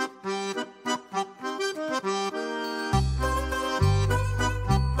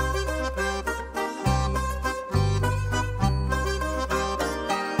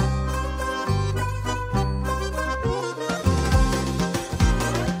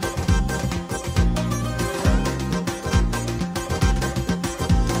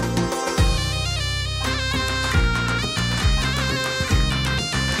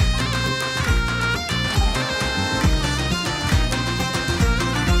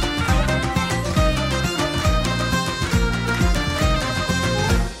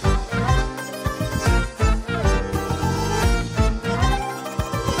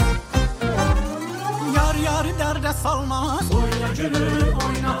 Salmaz, oyna gülüm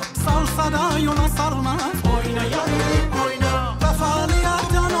oyna, salsa da yola sarmaz, oyna yarım oyna,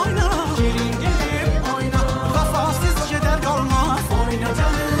 vefaliyattan oyna, gelin gelip oyna, vefasız keder kalmaz, oyna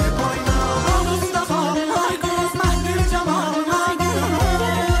canım oyna, omuzda kalmaz kız, mehdir cemalına gül,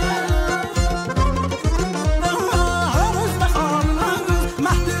 omuzda kalmaz kız,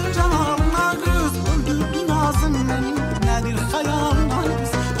 mehdir cemalına kız, öldürdü nazım beni, nedir hayalına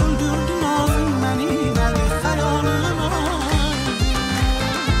kız, öldürdü nazım beni, nedir hayalına.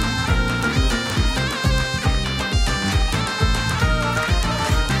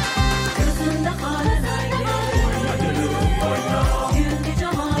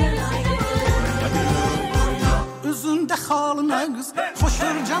 Halına kız,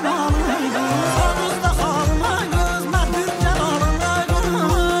 hoşur cemalına kız, omuzda halına kız, mehdir cemalına kız,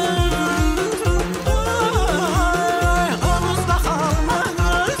 omuzda halına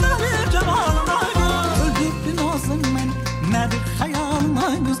kız, mehdir cemalına kız, öldürdü nazın beni, nedir hayalına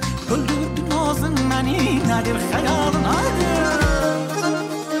kız, öldürdü nazın beni, nedir hayalına kız.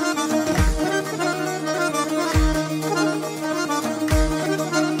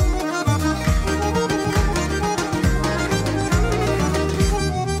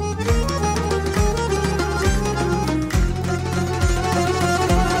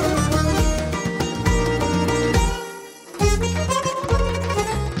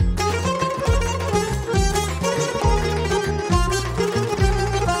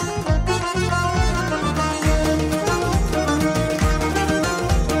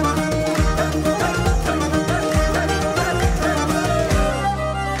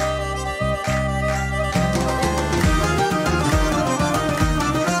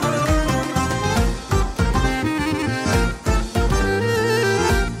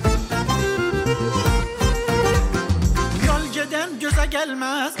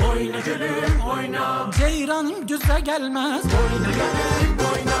 Gelmez, oyna gülüm oyna, ceyranım göze gelmez, oyna gülüm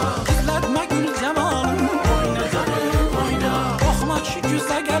oyna, izletme gül cemalım, oyna canım oyna, okmak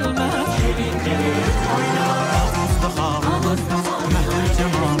güze gelmez, gelin gelin oyna.